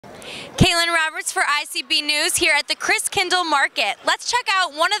Kaylin Roberts for ICB News here at the Christkindlmarket. Let's check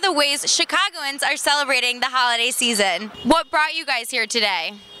out one of the ways Chicagoans are celebrating the holiday season. What brought you guys here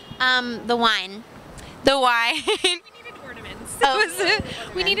today? The wine. The wine. We needed ornaments.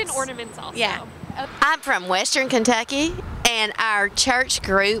 We needed ornaments also. Yeah. I'm from Western Kentucky, and our church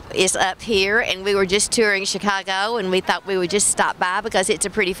group is up here, and we were just touring Chicago, and we thought we would just stop by because it's a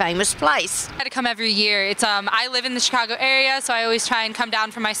pretty famous place. I had to come every year. I live in the Chicago area, so I always try and come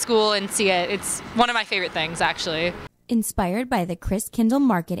down from my school and see it. It's one of my favorite things, actually. Inspired by the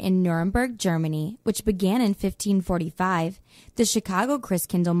Christkindlmarket in Nuremberg, Germany, which began in 1545, the Chicago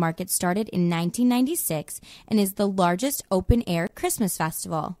Christkindlmarket started in 1996 and is the largest open-air Christmas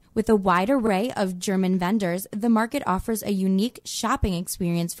festival. With a wide array of German vendors, the market offers a unique shopping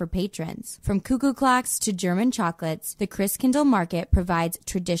experience for patrons. From cuckoo clocks to German chocolates, the Christkindlmarket provides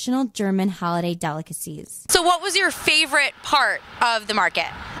traditional German holiday delicacies. So what was your favorite part of the market?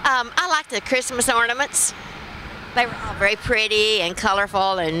 I like the Christmas ornaments. They were all very pretty and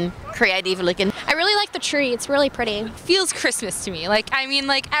colorful and creative looking. I really like the tree. It's really pretty. Feels Christmas to me.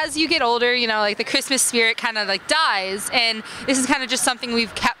 As you get older, the Christmas spirit kind of dies, and this is kind of just something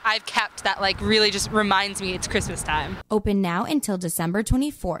I've kept that really just reminds me it's Christmas time. Open now until December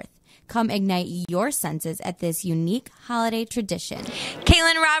 24th. Come ignite your senses at this unique holiday tradition.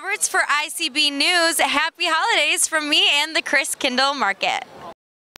 Kaylin Roberts for ICB News. Happy holidays from me and the Christkindlmarket.